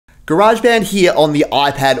GarageBand here on the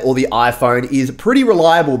iPad or the iPhone is pretty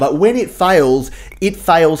reliable, but when it fails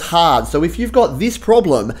hard. So if you've got this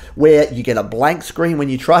problem where you get a blank screen when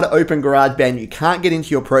you try to open GarageBand, you can't get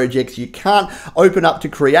into your projects, you can't open up to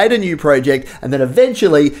create a new project, and then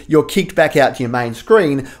eventually you're kicked back out to your main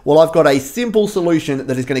screen, well, I've got a simple solution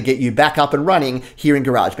that is going to get you back up and running here in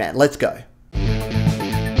GarageBand. Let's go.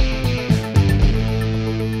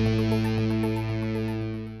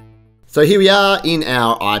 So here we are in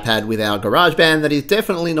our iPad with our GarageBand that is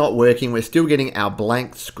definitely not working. We're still getting our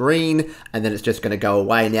blank screen and then it's just going to go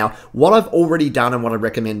away. Now, what I've already done and what I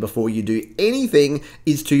recommend before you do anything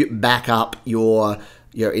is to back up your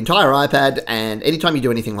entire iPad, and anytime you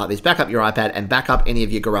do anything like this, back up your iPad and back up any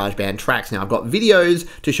of your GarageBand tracks. Now, I've got videos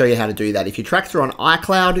to show you how to do that. If your tracks are on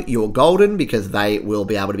iCloud, you're golden because they will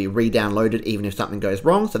be able to be re-downloaded even if something goes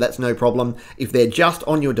wrong, so that's no problem. If they're just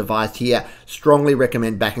on your device here, strongly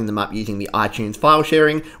recommend backing them up using the iTunes file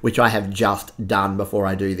sharing, which I have just done before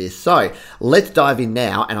I do this. So let's dive in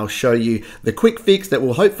now and I'll show you the quick fix that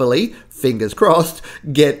will hopefully, fingers crossed,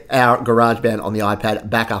 get our GarageBand on the iPad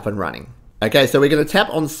back up and running. Okay, so we're going to tap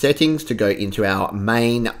on settings to go into our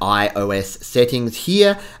main iOS settings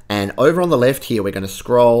here, and over on the left here we're going to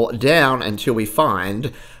scroll down until we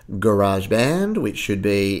find GarageBand, which should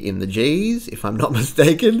be in the G's if I'm not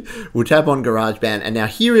mistaken. We'll tap on GarageBand, and now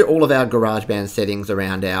here are all of our GarageBand settings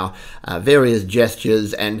around our various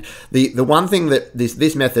gestures. And the one thing that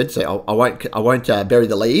this method, so I won't bury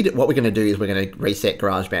the lead. What we're going to do is we're going to reset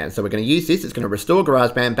GarageBand. So we're going to use this. It's going to restore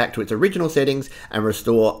GarageBand back to its original settings and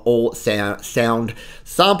restore all sound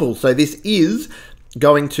samples. So this is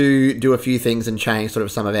going to do a few things and change sort of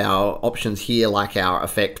some of our options here, like our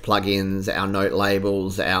effect plugins, our note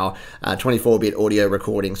labels, our 24-bit audio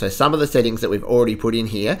recording. So some of the settings that we've already put in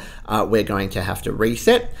here, we're going to have to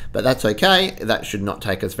reset, but that's okay. That should not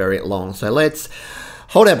take us very long. So let's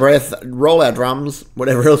hold our breath, roll our drums,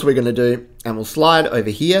 whatever else we're going to do, and we'll slide over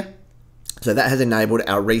here. So that has enabled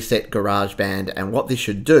our Reset GarageBand, and what this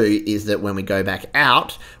should do is that when we go back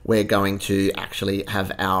out, we're going to actually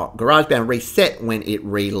have our GarageBand reset when it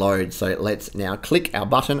reloads. So let's now click our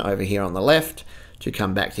button over here on the left to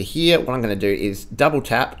come back to here. What I'm going to do is double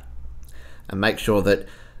tap and make sure that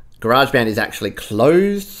GarageBand is actually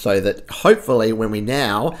closed, so that hopefully when we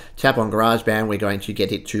now tap on GarageBand, we're going to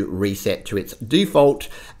get it to reset to its default,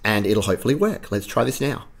 and it'll hopefully work. Let's try this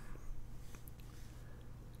now.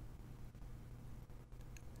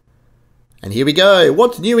 And here we go.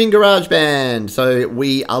 What's new in GarageBand? So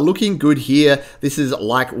we are looking good here. This is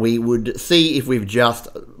like we would see if we've just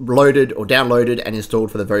loaded or downloaded and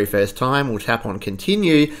installed for the very first time. We'll tap on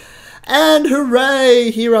continue. And hooray!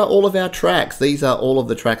 Here are all of our tracks. These are all of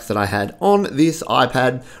the tracks that I had on this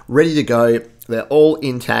iPad ready to go. They're all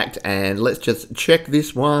intact. And let's just check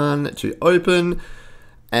this one to open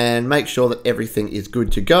and make sure that everything is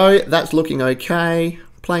good to go. That's looking okay.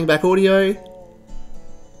 Playing back audio.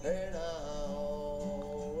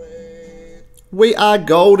 We are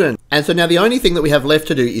golden. And so now the only thing that we have left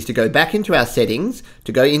to do is to go back into our settings,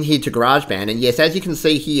 to go in here to GarageBand. And yes, as you can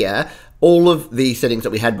see here, all of the settings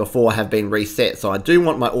that we had before have been reset. So I do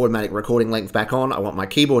want my automatic recording length back on. I want my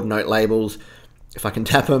keyboard note labels, if I can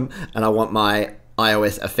tap them, and I want my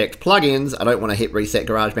iOS effect plugins. I don't want to hit Reset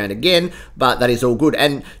GarageBand again, but that is all good.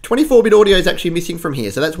 And 24-bit audio is actually missing from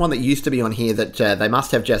here. So that's one that used to be on here that they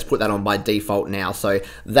must have just put that on by default now. So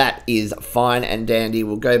that is fine and dandy.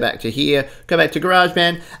 We'll go back to here, go back to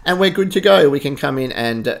GarageBand, and we're good to go. We can come in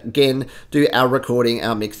and again do our recording,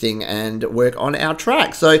 our mixing, and work on our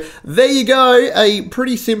track. So there you go, a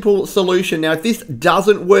pretty simple solution. Now, if this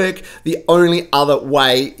doesn't work, the only other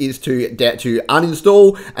way is to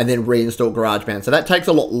uninstall and then reinstall GarageBand. So that takes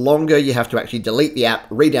a lot longer. You have to actually delete the app,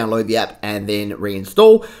 re-download the app, and then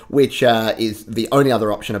reinstall, which is the only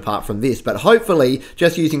other option apart from this. But hopefully,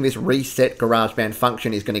 just using this Reset GarageBand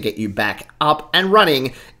function is going to get you back up and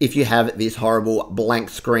running if you have this horrible blank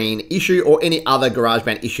screen issue or any other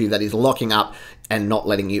GarageBand issue that is locking up and not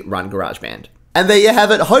letting you run GarageBand. And there you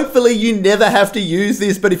have it. Hopefully you never have to use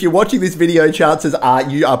this, but if you're watching this video, chances are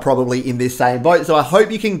you are probably in this same boat. So I hope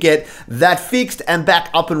you can get that fixed and back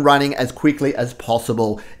up and running as quickly as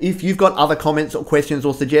possible. If you've got other comments or questions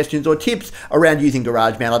or suggestions or tips around using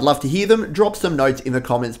GarageBand, I'd love to hear them. Drop some notes in the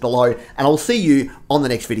comments below, and I'll see you on the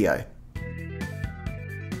next video.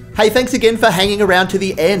 Hey, thanks again for hanging around to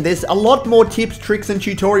the end. There's a lot more tips, tricks, and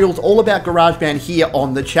tutorials all about GarageBand here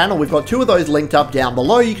on the channel. We've got 2 of those linked up down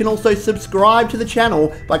below. You can also subscribe to the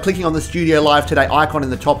channel by clicking on the Studio Live Today icon in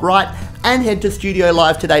the top right and head to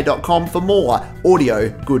studiolivetoday.com for more audio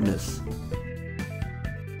goodness.